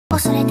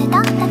恐れて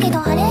た。だけど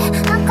あれ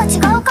なんか違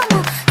うかも。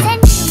千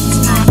里の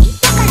道が行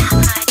ったから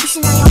石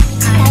のように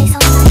硬いそ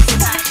んな石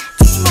が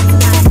塵も積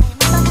まれてま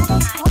たなで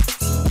っこ。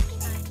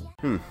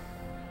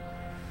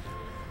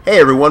Hey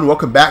everyone,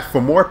 welcome back for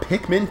more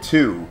Pikmin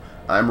 2.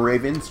 I'm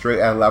Raven,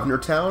 straight out of Lavender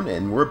Town,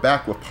 and we're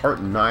back with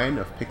part 9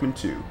 of Pikmin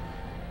 2.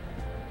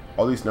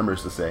 All these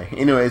numbers to say.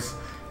 Anyways,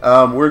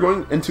 we're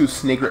going into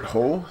Snagret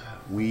Hole.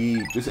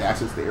 We just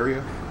accessed the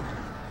area.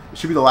 It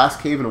should be the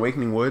last cave in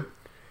Awakening Wood.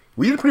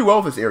 We did pretty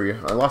well with this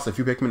area. I lost a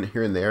few Pikmin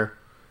here and there,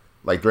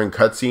 like during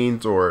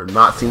cutscenes or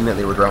not seeing that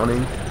they were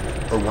drowning,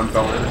 or one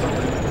fell in or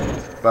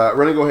something. But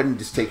we're gonna go ahead and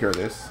just take care of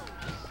this.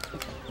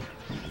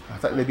 I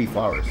thought they'd be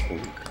flowers. Oh,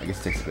 I guess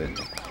it takes a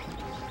bit.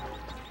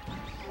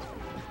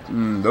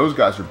 Those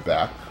guys are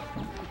back.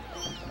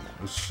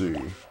 Let's see.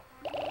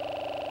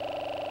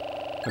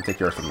 I'll take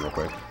care of something real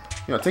quick.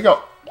 You know, take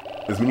out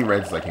as many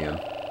reds as I can.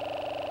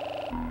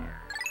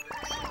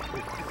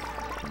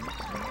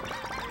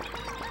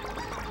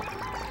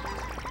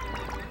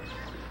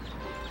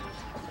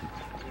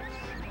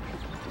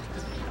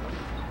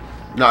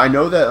 Now, I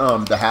know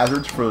that the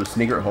hazards for the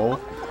Snagret Hole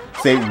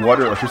say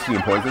water, electricity,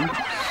 and poison.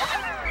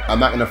 I'm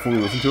not going to fully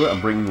listen to it.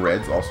 I'm bringing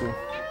reds also.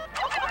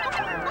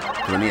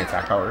 Because I need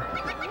attack power.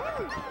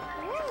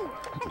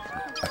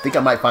 I think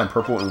I might find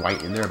purple and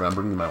white in there, but I'm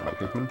bringing my white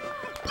Pikmin.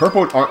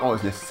 Purple aren't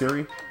always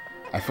necessary.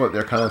 I feel like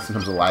they're kind of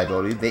sometimes a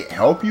liability. They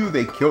help you,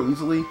 they kill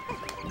easily,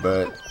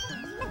 but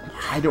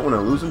I don't want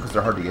to lose them because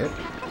they're hard to get.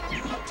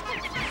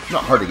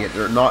 Not hard to get,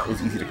 they're not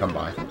as easy to come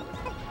by.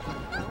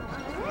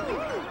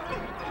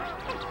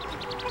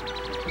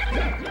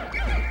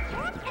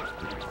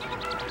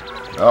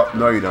 Oh,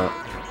 no you don't.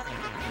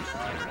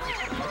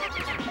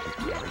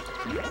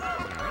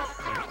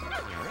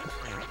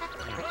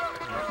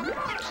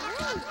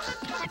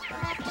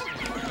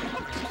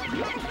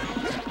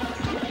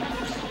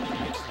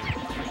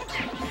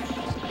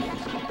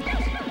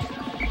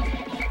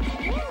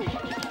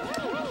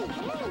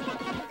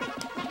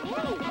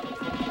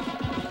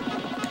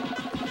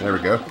 There we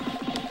go.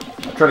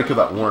 I tried to kill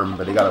that worm,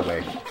 but he got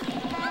away.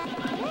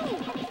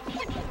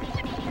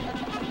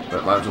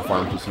 But might as well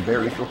farm some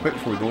berries real quick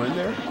before we go in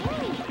there.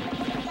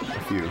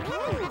 A few.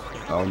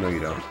 Oh, no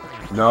you don't.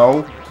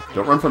 No!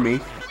 Don't run from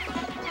me.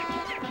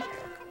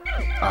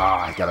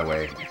 Ah, I got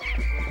away.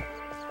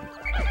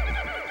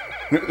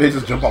 They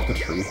just jump off the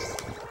tree.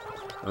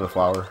 Or the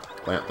flower.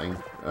 Plant thing.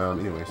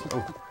 Anyways.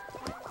 Oh.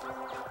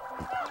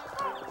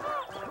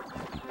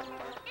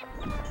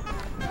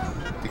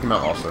 Take him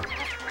out also.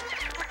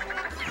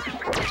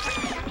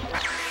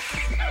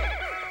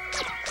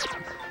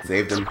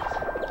 Saved him.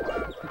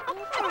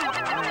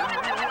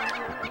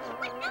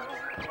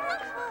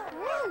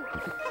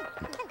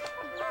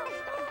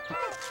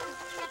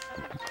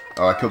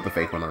 Oh, I killed the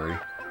fake one already.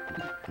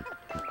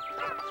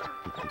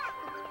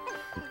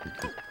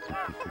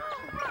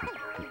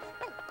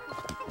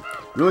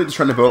 Really just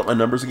trying to build up my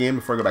numbers again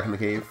before I go back in the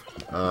cave.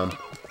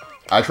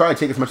 I try to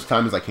take as much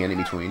time as I can in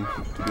between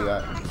to do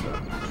that.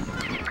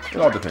 So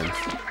it all depends.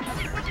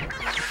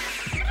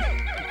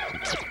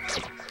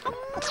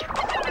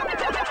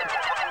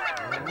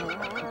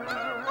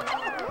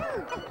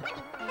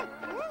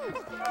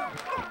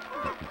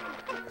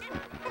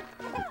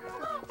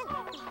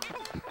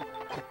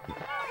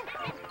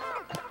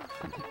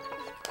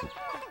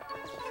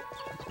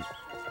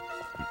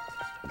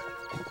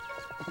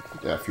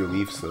 Yeah, a few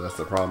leaves, so that's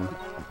the problem.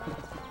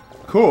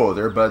 Cool,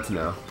 they're buds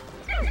now.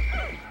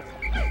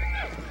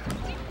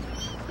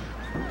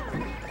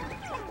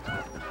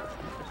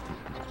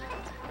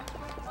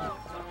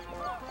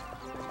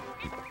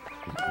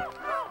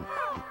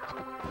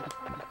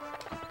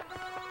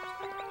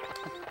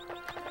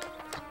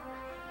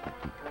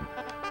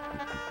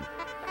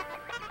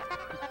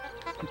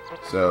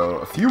 So,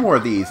 a few more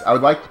of these. I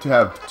would like to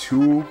have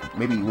two,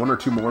 maybe one or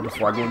two more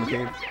before I go in the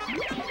cave.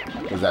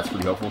 Because that's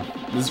pretty helpful.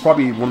 This is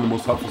probably one of the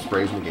most helpful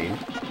sprays in the game.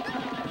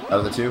 Out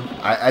of the two.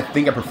 I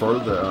think I prefer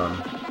the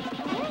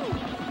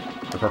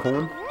purple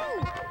one.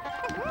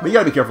 But you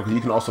gotta be careful because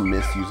you can also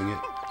miss using it.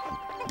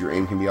 Your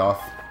aim can be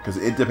off. Because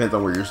it depends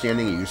on where you're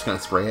standing and you just kind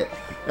of spray it.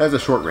 It has a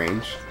short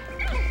range.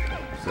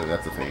 So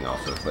that's the thing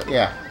also. But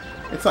yeah,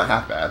 it's not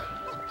half bad.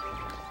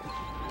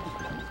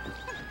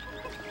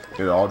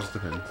 It all just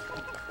depends.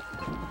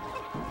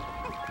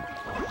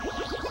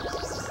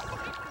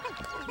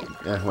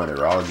 Yeah,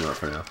 whatever. I'll ignore it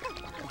for now.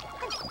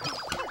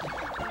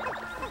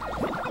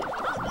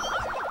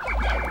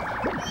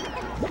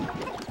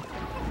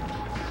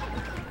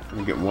 Let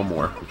me get one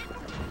more.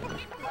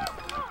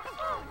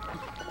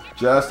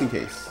 Just in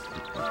case.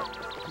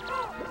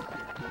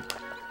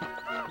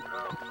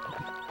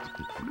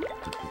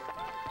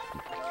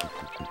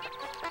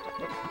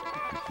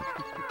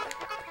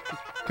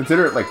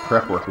 Consider it like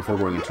prep work before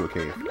going into a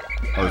cave.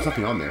 Oh, there's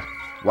nothing on there.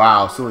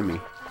 Wow, silly me.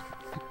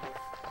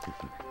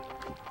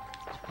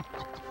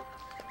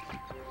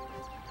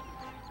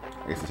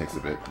 I guess it takes a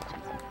bit.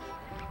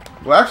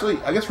 Well,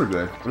 actually, I guess we're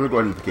good. I'm gonna go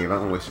ahead into the cave. I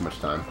don't want to waste too much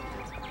time.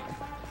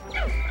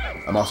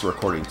 I'm also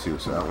recording too,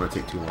 so I don't want to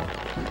take too long.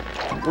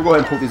 We'll go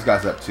ahead and pull these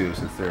guys up too,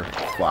 since they're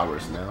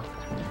flowers now.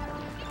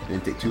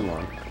 Didn't take too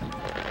long.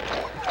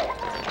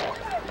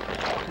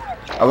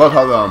 I love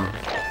how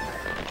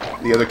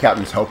the other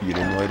captains help you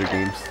in the later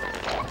games.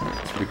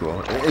 It's pretty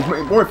cool. It's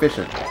more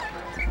efficient.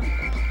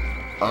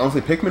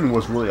 Honestly, Pikmin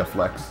was really a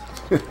flex.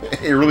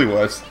 It really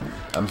was.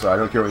 I'm sorry, I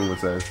don't care what anyone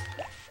says.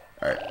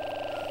 Alright.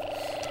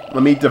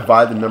 Let me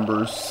divide the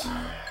numbers.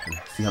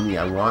 See how many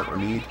I want or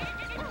need.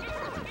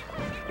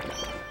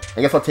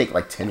 I guess I'll take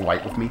like 10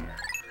 white with me.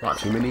 Not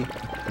too many.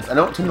 I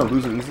don't tend to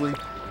lose them easily,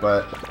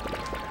 but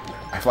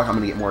I feel like I'm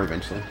going to get more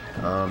eventually.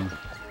 Oh,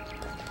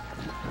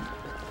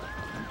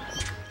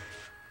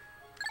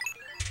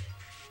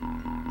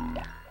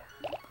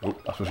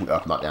 I'm supposed to be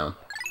up, not down.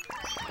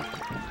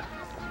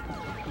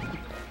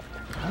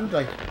 How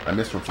did I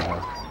missed one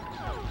somehow.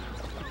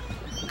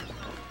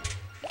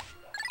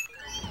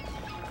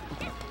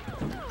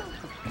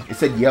 It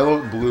said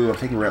yellow, blue. I'm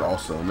taking red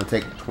also. I'm going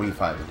to take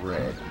 25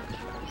 red.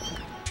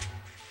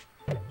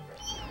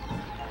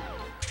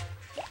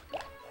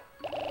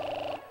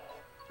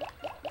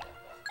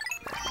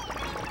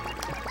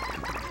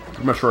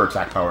 I'm not sure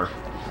attack power.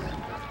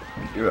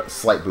 Give it a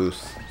slight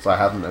boost, so I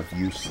have enough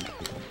use.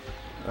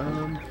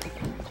 I'm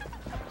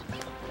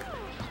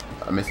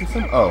missing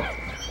some? Oh.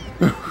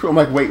 I'm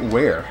like, wait,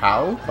 where?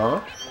 How?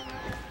 Huh?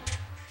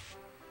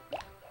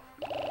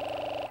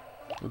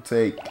 We'll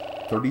take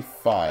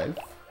 35.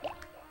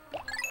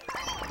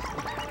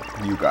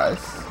 You guys.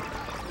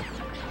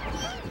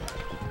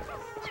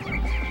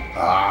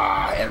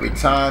 Ah, every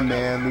time,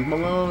 man. Leave them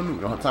alone.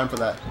 We don't have time for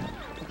that.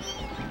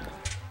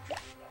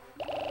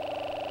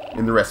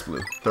 And the rest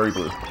blue. 30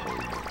 blue.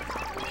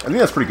 I think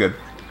that's pretty good.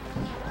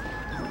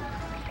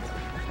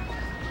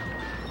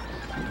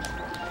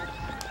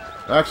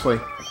 Actually,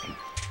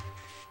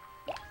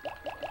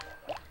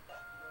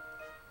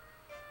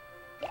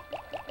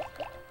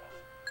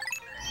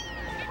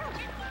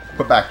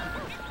 put back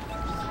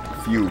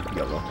a few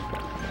yellow.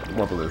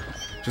 More blue.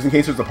 Just in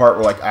case there's a part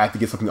where like I have to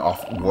get something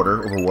off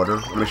water, over water.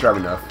 I'm make sure I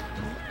have enough.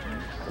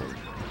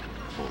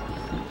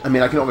 I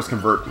mean, I can always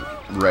convert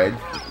red,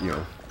 you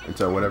know,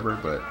 into whatever,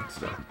 but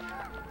still.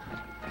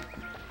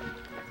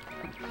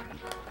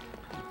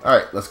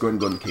 Alright, let's go ahead and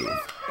go in the cave.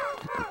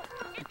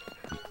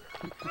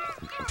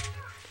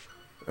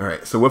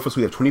 Alright, so with us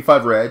we have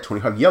 25 red,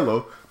 25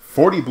 yellow,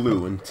 40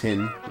 blue, and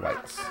 10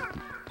 whites.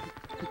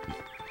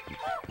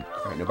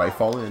 Alright, nobody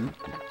fall in.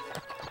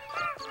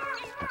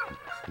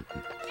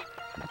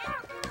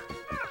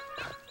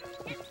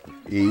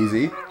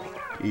 Easy.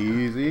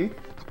 Easy.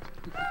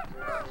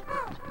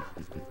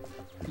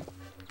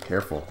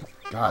 Careful.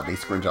 God, they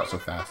scringe out so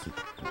fast. You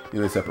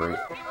know, they separate.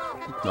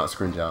 Not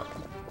scringe out.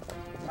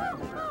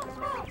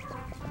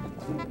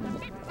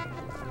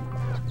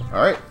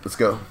 Alright, let's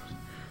go.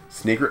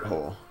 Snagret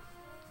hole.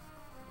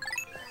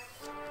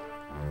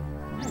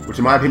 Which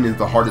in my opinion is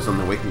the hardest on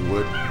the Awakening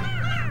Wood.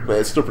 But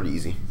it's still pretty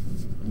easy.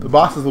 The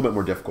boss is a little bit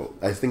more difficult.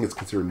 I think it's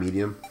considered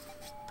medium.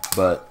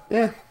 But,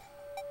 yeah.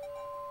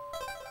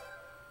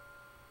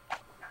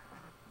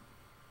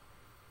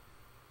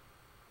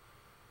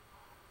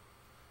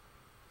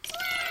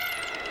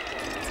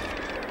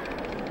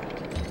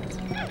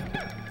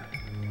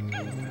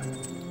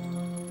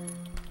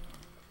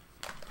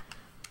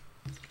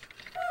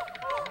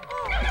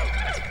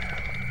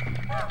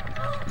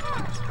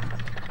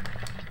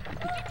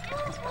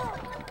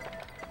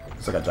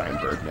 It's like a giant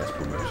bird nest,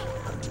 pretty much.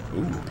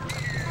 Ooh.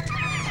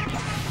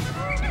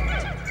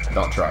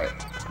 Don't try it.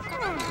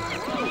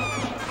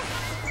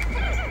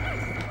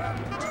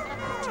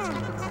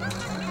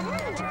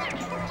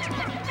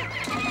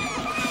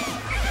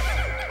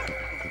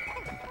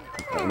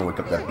 I'm gonna wake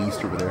up that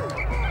beast over there.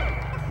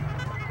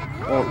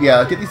 Oh,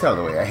 yeah, get these out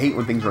of the way. I hate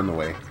when things are in the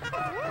way.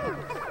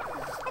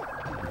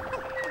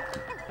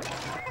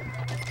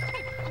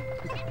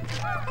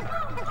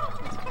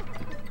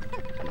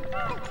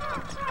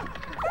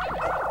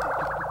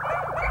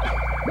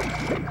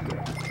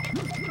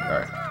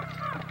 Alright.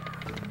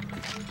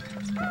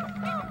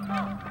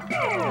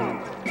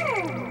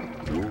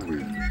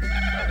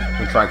 I'm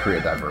gonna try and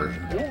create that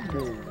version.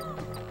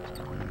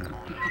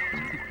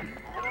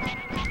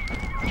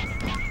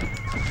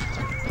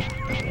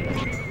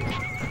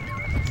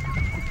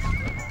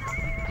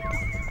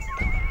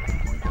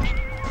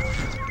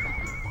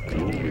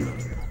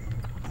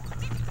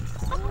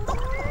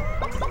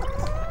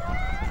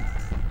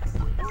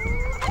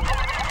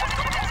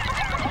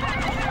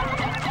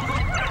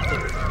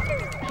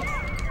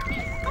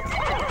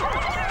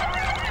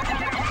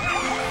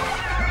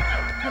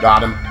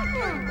 Got him.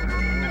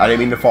 I didn't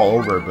mean to fall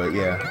over, but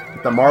yeah.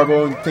 Get the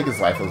marble and take his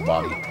lifeless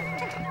body.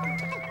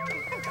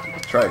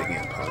 Try it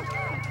again, punk.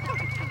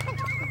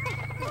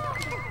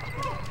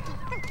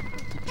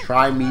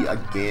 Try me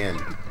again.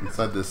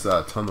 Inside this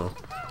tunnel.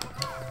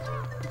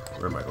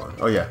 Where am I going?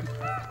 Oh yeah.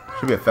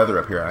 Should be a feather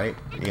up here, right?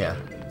 Yeah.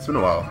 It's been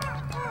a while.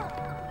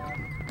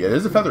 Yeah,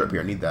 there's a feather up here.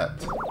 I need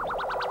that.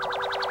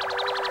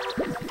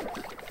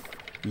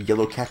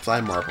 Yellow cat's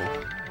eye marble.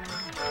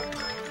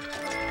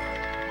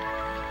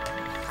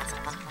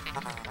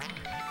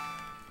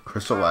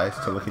 Crystallized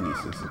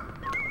telekinesis.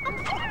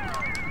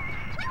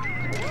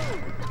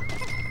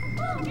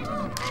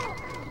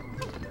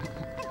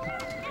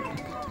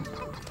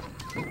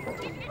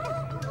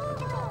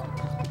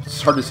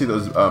 It's hard to see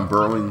those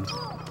burrowing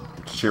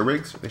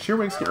shearwigs. The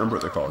shearwigs, can't remember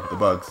what they're called. The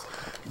bugs.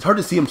 It's hard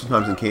to see them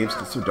sometimes in caves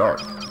because it's so dark.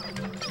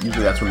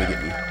 Usually that's when they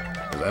get me.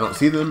 Because I don't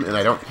see them and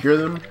I don't hear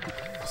them.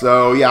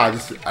 So yeah, I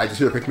just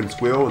hear the Pikmin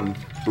squeal and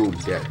boom,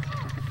 dead.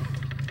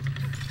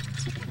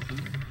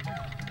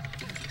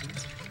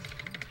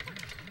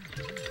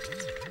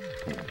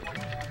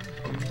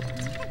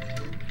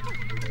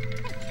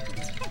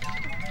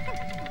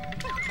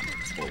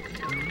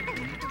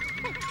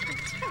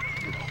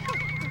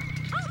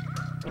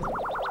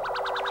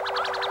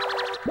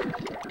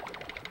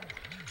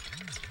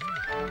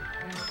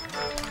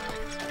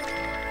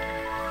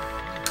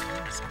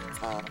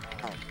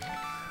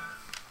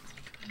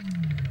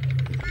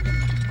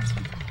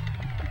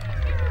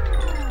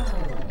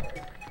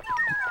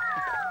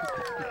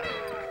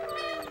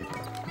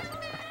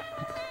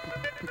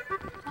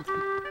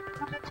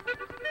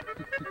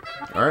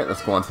 Alright,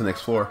 let's go on to the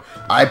next floor.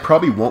 I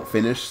probably won't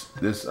finish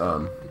this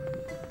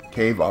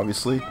cave,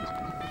 obviously.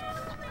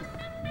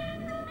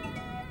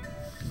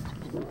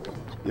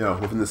 You know,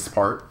 within this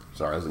part.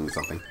 Sorry, I was looking at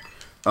something.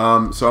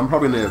 So I'm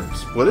probably going to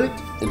split it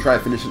and try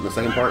to finish it in the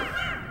second part.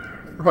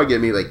 It'll probably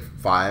give me like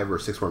 5 or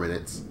 6 more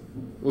minutes.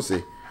 We'll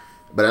see.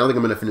 But I don't think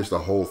I'm going to finish the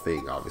whole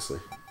thing, obviously.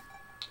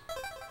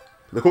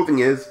 The cool thing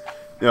is,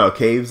 you know,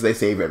 caves, they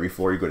save every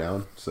floor you go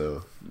down.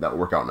 So that will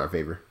work out in our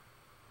favor.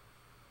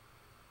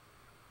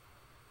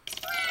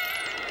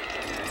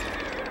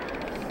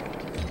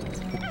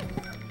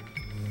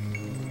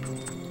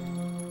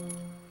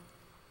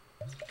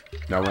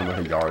 Now we're in like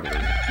a yard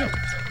area.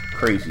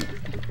 Crazy.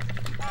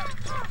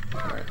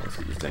 Alright, let's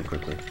get this done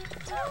quickly.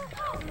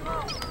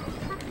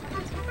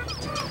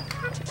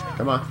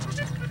 Come on.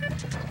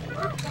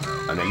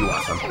 I know you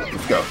want some.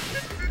 Let's go.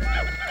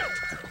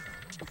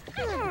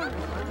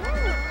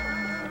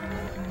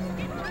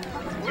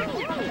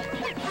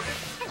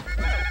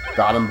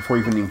 Got him before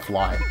he can even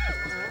fly.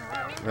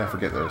 I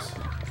forget those.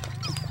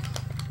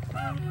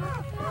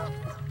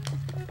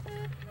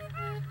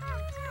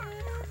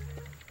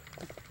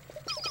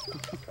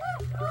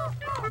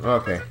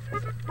 Okay.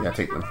 Yeah,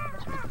 take them.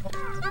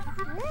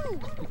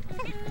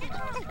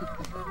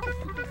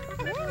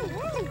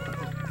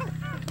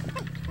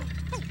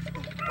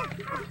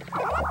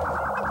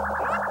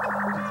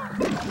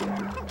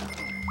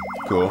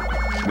 Cool.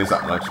 Miss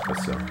that much, but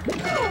still.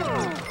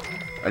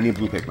 I need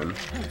blue Pikmin.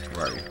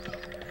 Where are you?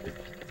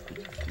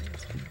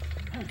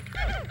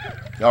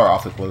 Y'all are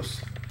awfully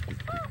close.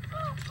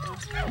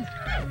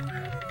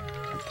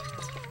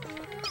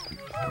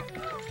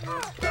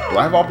 Do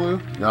I have all blue?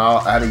 No,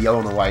 I had a yellow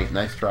and a white.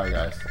 Nice try,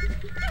 guys.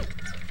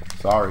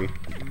 Sorry.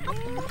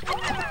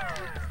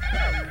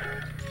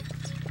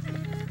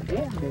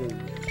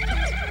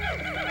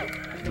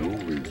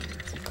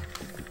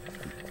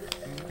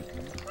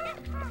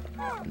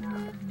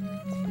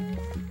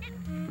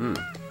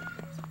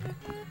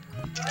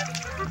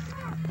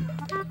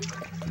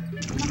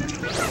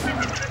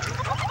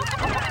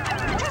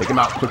 Take him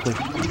out quickly.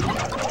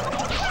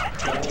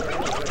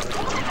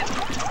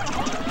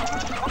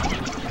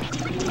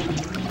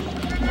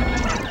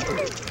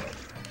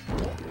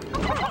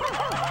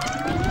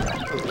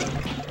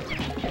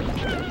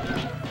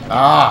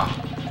 Ah!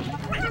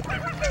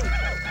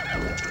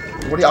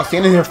 What are y'all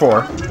standing here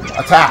for?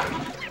 Attack!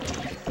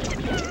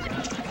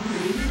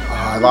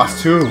 Ah, I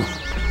lost 2.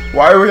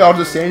 Why are we all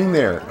just standing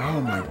there? Oh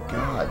my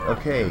god.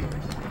 Okay.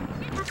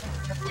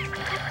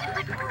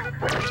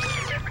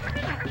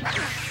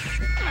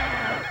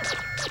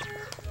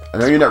 I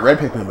know you're not red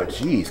Pikmin, but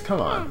jeez, come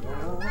on.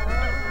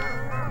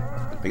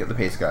 Pick up the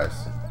pace, guys.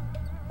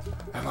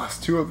 I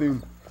lost 2 of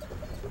them.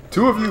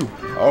 2 of you!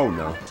 Oh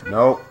no.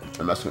 No.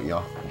 I'm messing with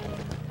y'all.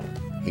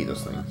 Hate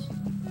those things.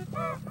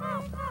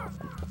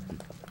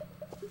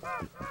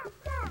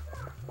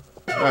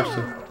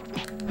 Actually.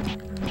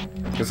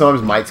 Because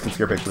sometimes mites can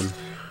scare Pikmin.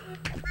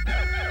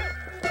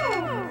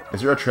 Is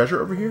there a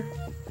treasure over here?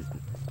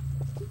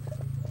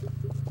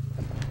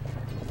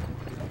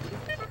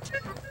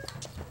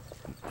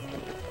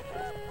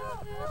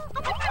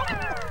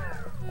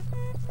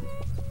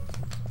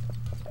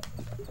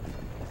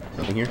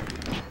 Nothing here?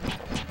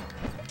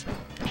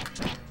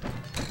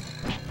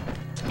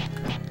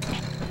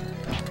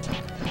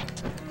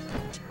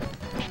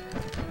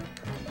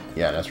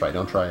 Yeah, that's right.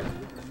 Don't try it.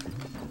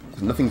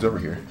 Nothing's over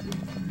here.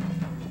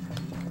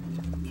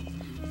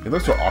 It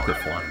looks so awkward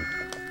flying.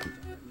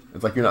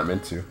 It's like you're not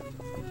meant to.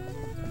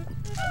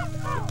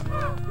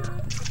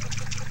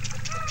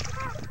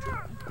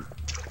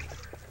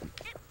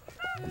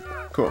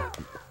 Cool.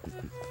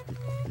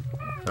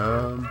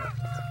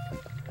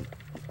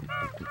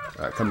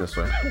 Alright, come this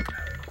way.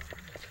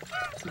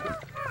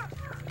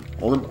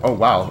 Oh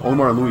wow,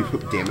 Olimar and Louis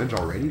took damage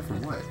already?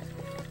 From what?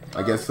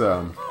 I guess,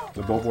 the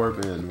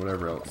Bulborb and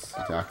whatever else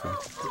attacked him.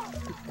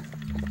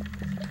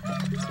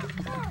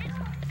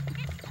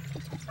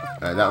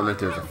 Alright, that one right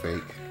there is a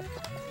fake.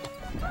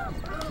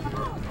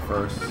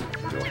 First,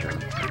 kill him.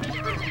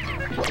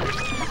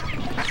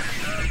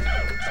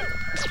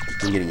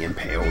 I'm getting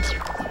impaled.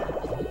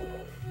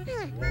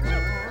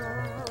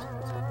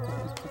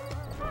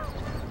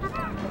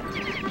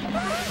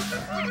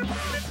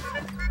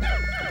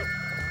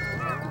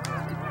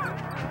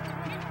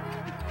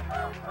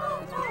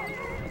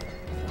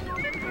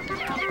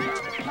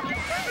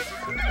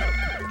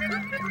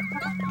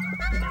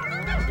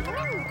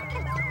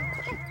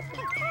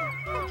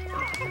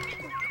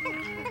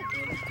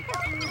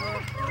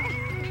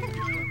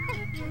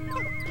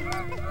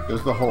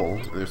 There's the hole,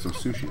 and there's some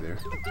sushi there.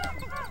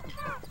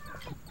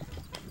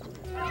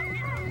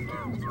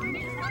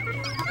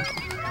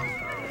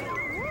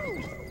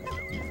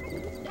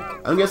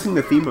 I'm guessing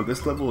the theme of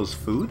this level is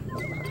food?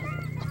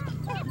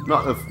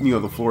 Not the, you know,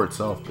 the floor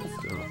itself, but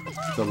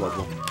still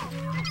level.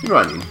 You know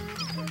what I mean.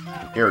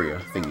 Area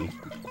thingy.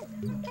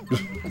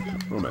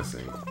 What am I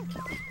saying?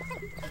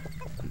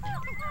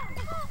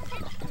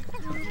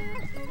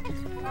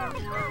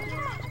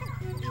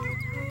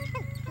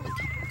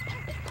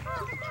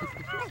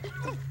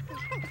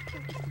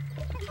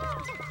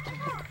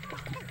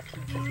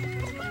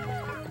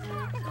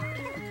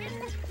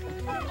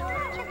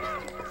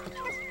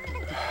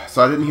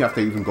 So I didn't have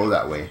to even go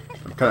that way.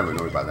 I'm kind of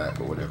annoyed by that,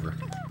 but whatever.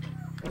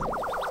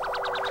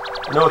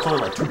 I know it's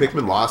only like 2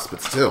 Pikmin lost, but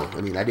still.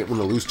 I mean, I didn't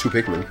want to lose 2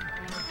 Pikmin.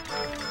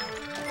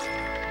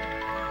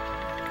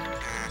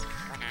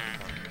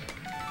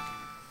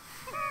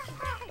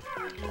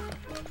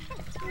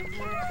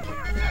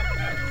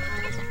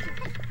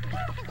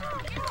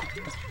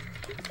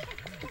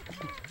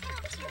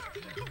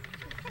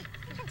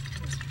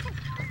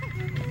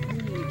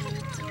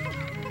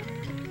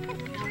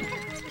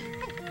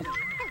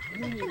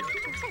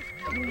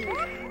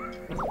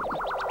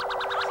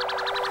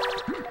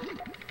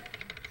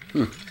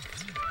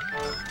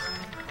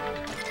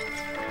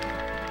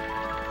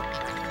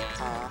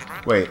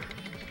 Wait,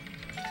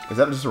 is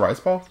that just a rice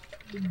ball?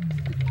 I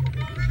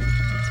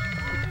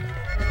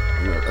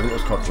think it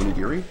was called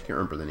onigiri? Can't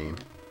remember the name.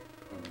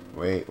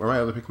 Wait, where are my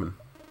other Pikmin?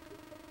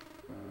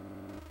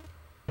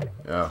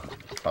 Oh,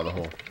 by the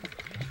hole.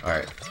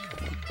 Alright.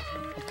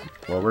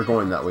 Well, we're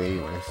going that way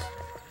anyways.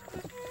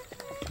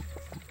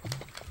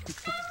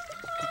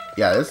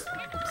 Yeah, this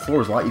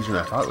floor is a lot easier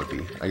than I thought it would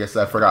be. I guess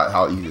I forgot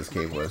how easy this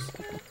cave was.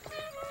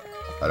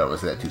 I don't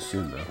want to say that too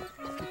soon, though.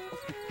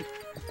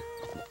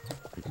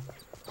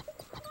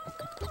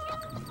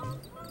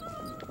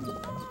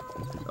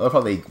 I love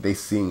how they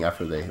sing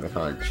after they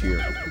kind of cheer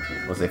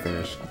once they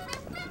finish.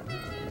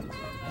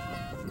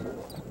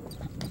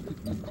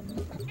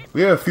 We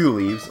have a few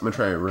leaves. I'm gonna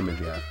try and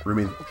remedy that.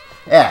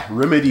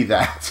 Remedy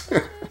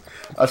that.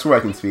 That's where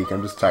I can speak.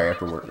 I'm just tired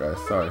after work, guys.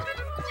 Sorry.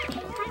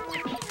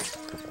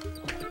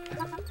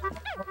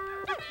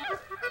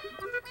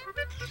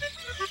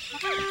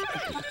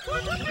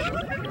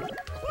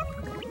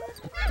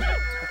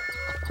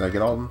 Did I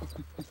get all of them?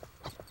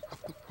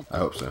 I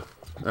hope so.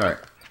 Alright.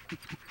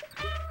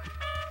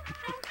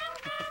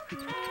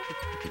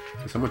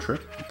 Did someone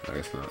trip? I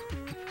guess not.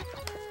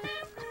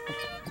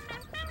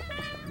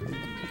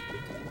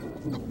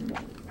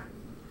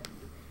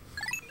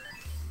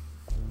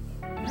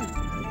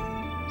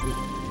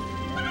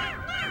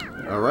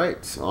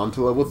 Alright, on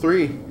to level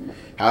 3.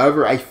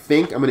 However, I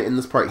think I'm going to end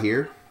this part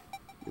here.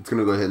 It's going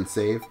to go ahead and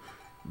save.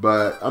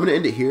 But I'm going to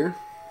end it here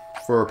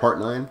for part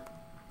 9.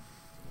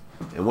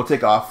 And we'll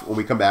take off when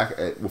we come back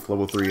with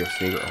level 3 of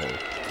Snagret Hole.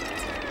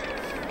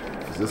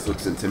 Because this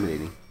looks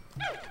intimidating.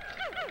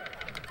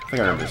 I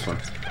think I remember this one.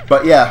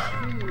 But yeah.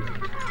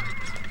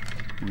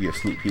 Give you a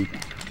sneak peek.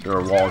 There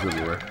are walls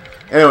everywhere.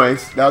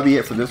 Anyways, that'll be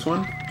it for this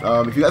one.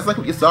 If you guys like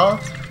what you saw,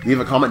 leave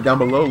a comment down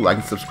below, like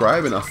and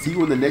subscribe, and I'll see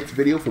you in the next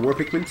video for more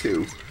Pikmin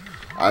 2.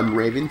 I'm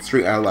Raven,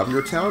 straight out of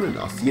Lavender Town, and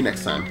I'll see you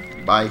next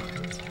time. Bye.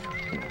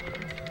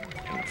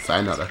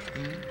 Sayonara.